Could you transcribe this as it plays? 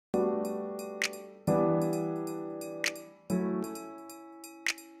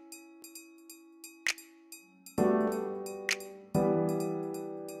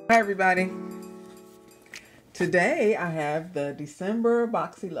Hi everybody. Today I have the December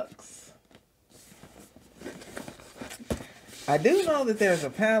Boxyluxe. I do know that there's a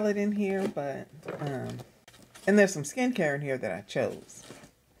palette in here, but and there's some skincare in here that I chose.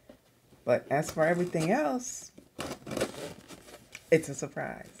 But as for everything else, it's a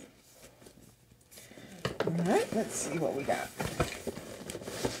surprise. All right, let's see what we got.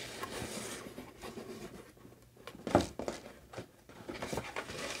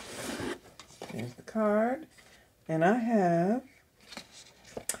 There's the card, and I have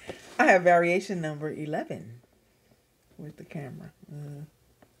variation number 11. Where's the camera?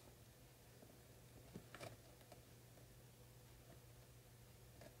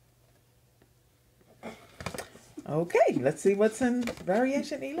 Okay, let's see what's in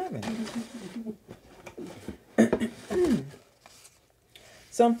variation 11.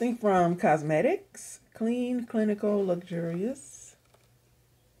 Something from cosmetics, clean, clinical, luxurious.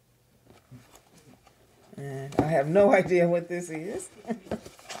 And I have no idea what this is.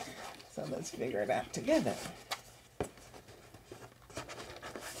 So let's figure it out together.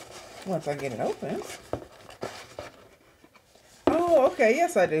 Once I get it open. Oh, okay,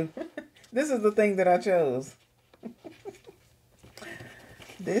 yes I do. This is the thing that I chose.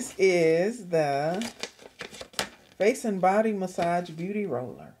 This is the Face and Body Massage Beauty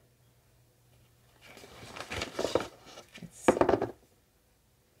Roller.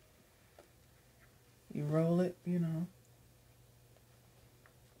 You roll it, you know.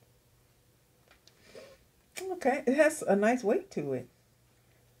 Okay, it has a nice weight to it.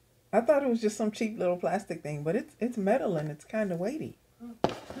 I thought it was just some cheap little plastic thing, but it's metal and it's kind of weighty.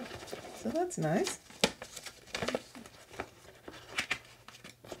 So that's nice.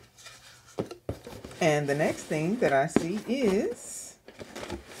 And the next thing that I see is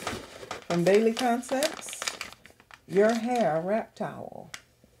from Daily Concepts, Your Hair Wrap Towel.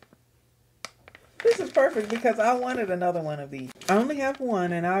 This is perfect because I wanted another one of these. I only have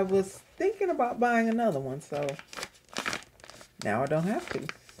one and I was thinking about buying another one, so now I don't have to.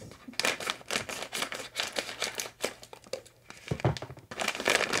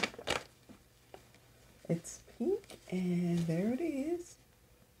 It's pink and there it is.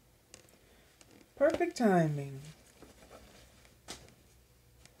 Perfect timing.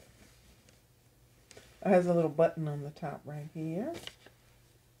 It has a little button on the top right here.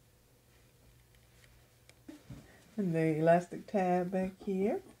 And the elastic tab back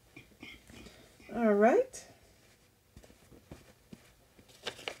here. All right.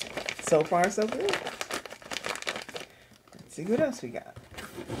 So far, so good. Let's see what else we got.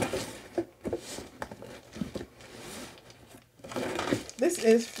 This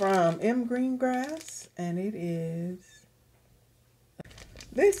is from M. Greengrass, and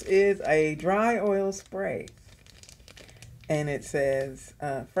this is a dry oil spray. And it says,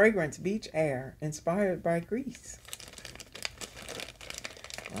 fragrance beach air, inspired by Greece.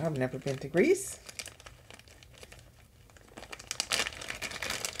 Well, I've never been to Greece.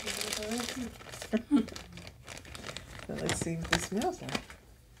 So let's see what this smells like.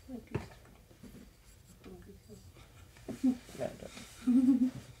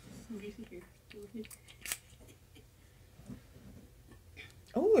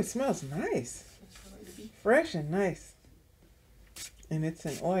 Oh, it smells nice. Fresh and nice. And it's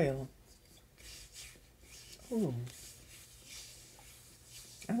an oil. Ooh.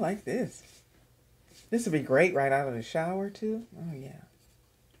 I like this. This would be great right out of the shower, too. Oh, yeah.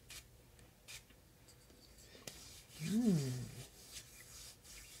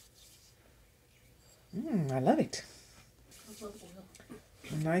 I love it.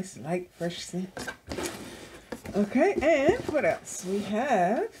 A nice, light, fresh scent. Okay, and what else? We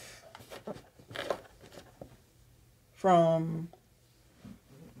have from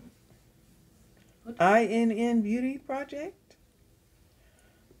INN Beauty Project.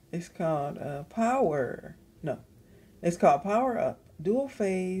 It's called it's called Power Up Dual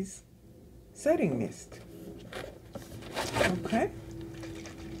Phase Setting Mist. Okay.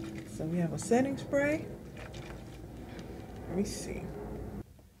 So we have a setting spray. Let me see.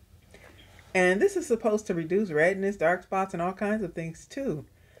 And this is supposed to reduce redness, dark spots, and all kinds of things too,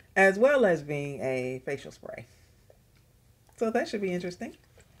 as well as being a facial spray. So that should be interesting.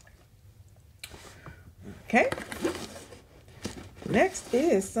 Okay. Next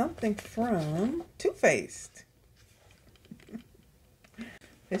is something from Too Faced.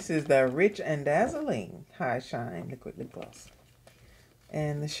 This is the Rich and Dazzling High Shine Liquid Lip Gloss.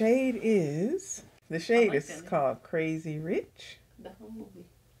 And the shade is called Crazy Rich. The whole movie.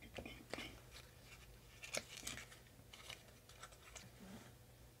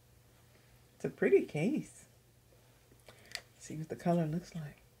 It's a pretty case. Let's see what the color looks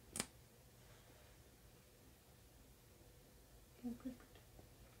like.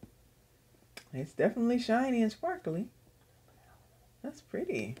 It's definitely shiny and sparkly. That's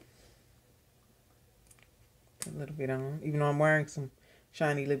pretty. Put a little bit on. Even though I'm wearing some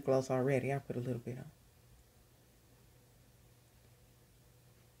shiny lip gloss already, I put a little bit on.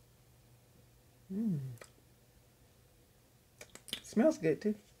 Smells good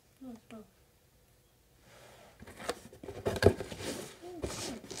too.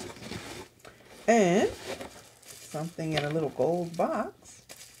 And something in a little gold box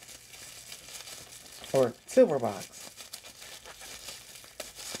or silver box.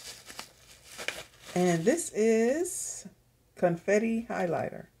 And this is confetti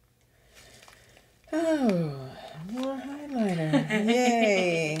highlighter. Oh, more highlighter.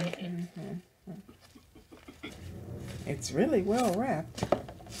 Yay. It's really well wrapped.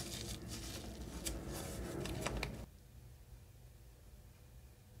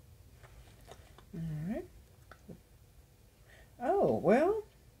 Alright. Oh, well,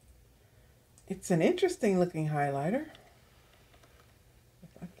 it's an interesting looking highlighter.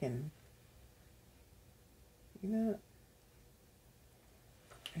 If I can, it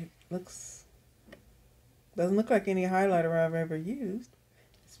doesn't look like any highlighter I've ever used.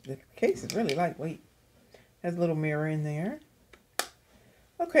 The case is really lightweight. Has a little mirror in there.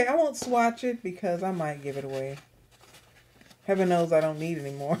 Okay, I won't swatch it because I might give it away. Heaven knows I don't need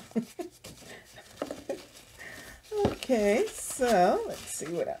any more. Okay, so let's see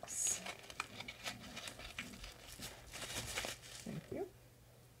what else. Thank you.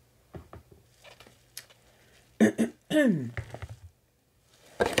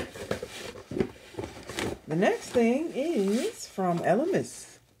 The next thing is from Elemis.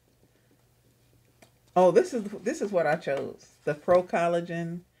 Oh, this is what I chose. The Pro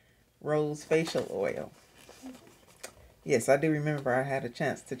Collagen Rose Facial Oil. Yes, I do remember I had a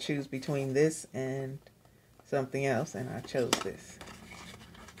chance to choose between this and something else, and I chose this.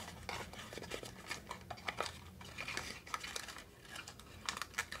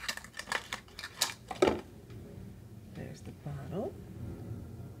 There's the bottle.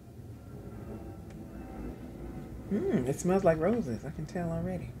 It smells like roses. I can tell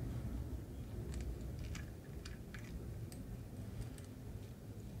already.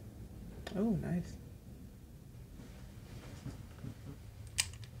 Oh, nice.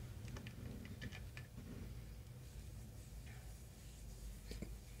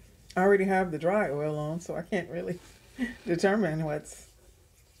 I already have the dry oil on, so I can't really determine what's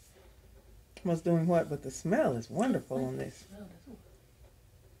doing what, but the smell is wonderful on this.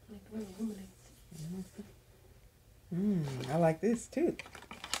 I like this too.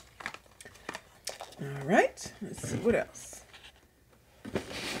 All right, let's see what else.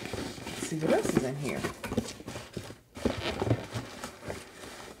 Let's see what else is in here.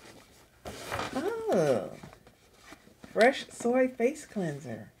 Oh, fresh soy face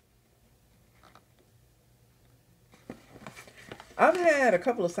cleanser. I've had a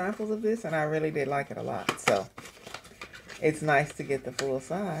couple of samples of this and I really did like it a lot. So it's nice to get the full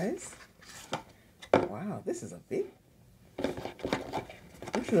size. Wow, this is a big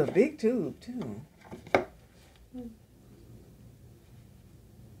tube too.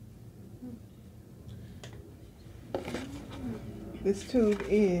 This tube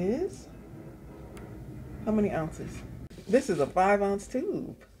is, how many ounces? This is a 5-ounce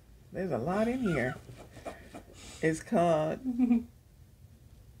tube. There's a lot in here. It's called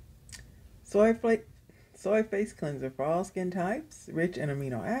Soy Face Cleanser for all skin types, rich in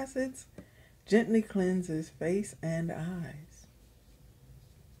amino acids, gently cleanses face and eyes.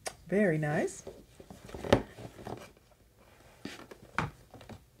 Very nice.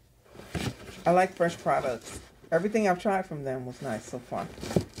 I like Fresh products. Everything I've tried from them was nice so far.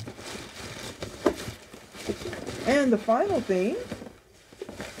 And the final thing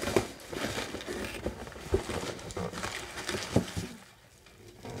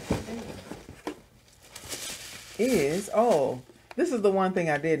is, oh, this is the one thing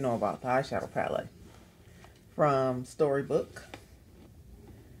I did know about, the eyeshadow palette from Storybook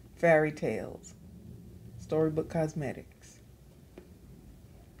Fairy Tales, Storybook Cosmetics.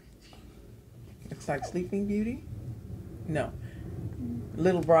 Looks like Sleeping Beauty. No,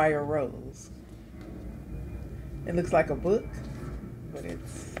 Little Briar Rose. It looks like a book, but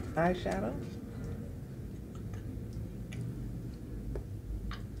it's eyeshadow.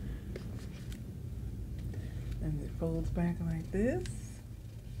 And it folds back like this.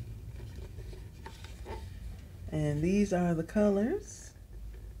 And these are the colors.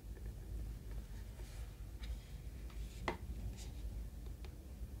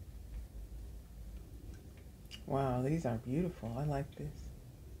 Wow, these are beautiful. I like this.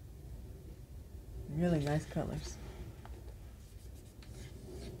 Really nice colors.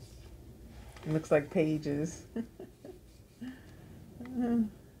 It looks like pages.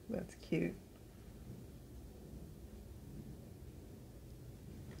 That's cute.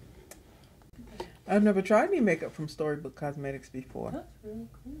 I've never tried any makeup from Storybook Cosmetics before. That's really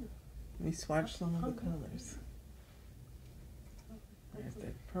cool. Let me swatch some of the colors. There's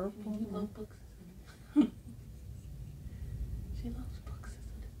that purple. You love books. She loves books.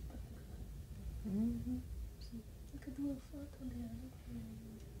 Mm-hmm. Look at the little photo there.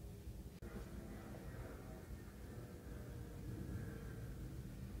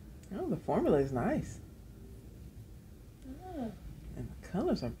 Oh, the formula is nice. Ah. And the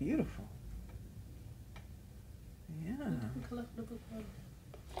colors are beautiful. Yeah.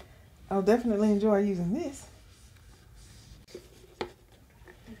 I'll definitely enjoy using this.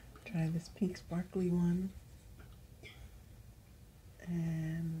 Try this pink sparkly one.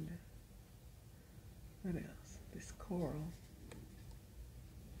 And what else? This coral.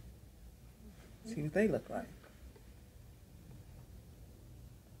 See what they look like.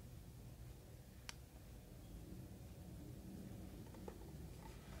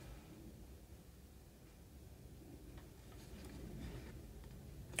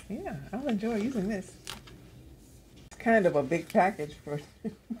 Yeah, I'll enjoy using this. It's kind of a big package for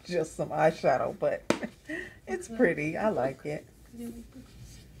just some eyeshadow, but it's pretty. I like it.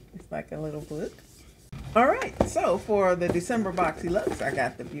 It's like a little book. Alright, so for the December Boxyluxe, I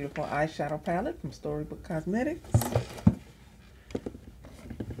got the beautiful eyeshadow palette from Storybook Cosmetics.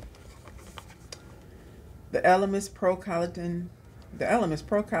 The Elemis Pro Collagen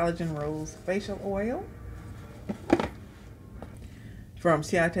Rose Facial Oil. From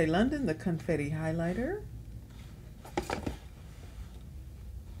Ciate London, the Confetti Highlighter.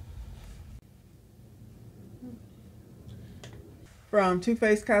 From Too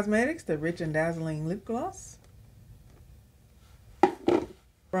Faced Cosmetics, the Rich and Dazzling Lip Gloss.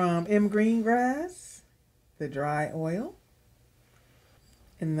 From M. Greengrass, the Dry Oil.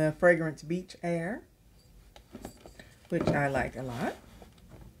 In the fragrance Beach Air, which I like a lot.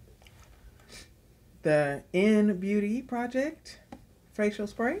 The In Beauty Project Facial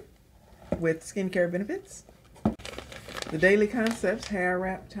Spray with skincare benefits. The Daily Concepts Hair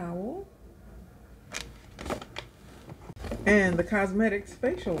Wrap Towel. And the Cosmetics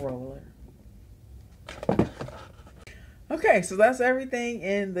Facial Roller. Okay, so that's everything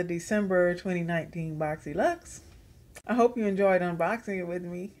in the December 2019 Boxyluxe. I hope you enjoyed unboxing it with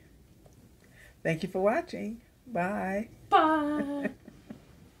me. Thank you for watching. Bye. Bye.